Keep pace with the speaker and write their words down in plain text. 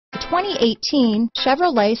2018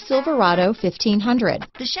 Chevrolet Silverado 1500.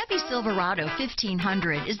 The Chevy Silverado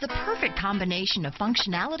 1500 is the perfect combination of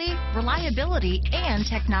functionality, reliability, and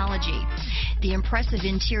technology. The impressive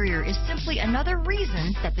interior is simply another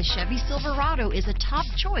reason that the Chevy Silverado is a top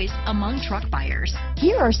choice among truck buyers.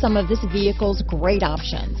 Here are some of this vehicle's great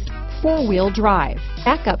options: four-wheel drive,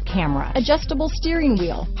 backup camera, adjustable steering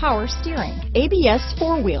wheel, power steering, ABS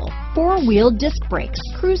four-wheel disc brakes,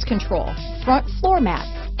 cruise control, front floor mats,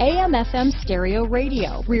 AM/FM stereo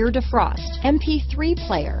radio, rear defrost, MP3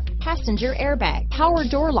 player, passenger airbag, power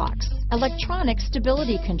door locks, electronic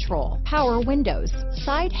stability control, power windows,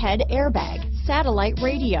 side head airbag, satellite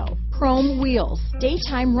radio, chrome wheels,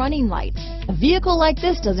 daytime running lights. A vehicle like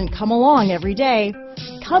this doesn't come along every day.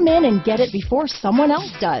 Come in and get it before someone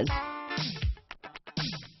else does.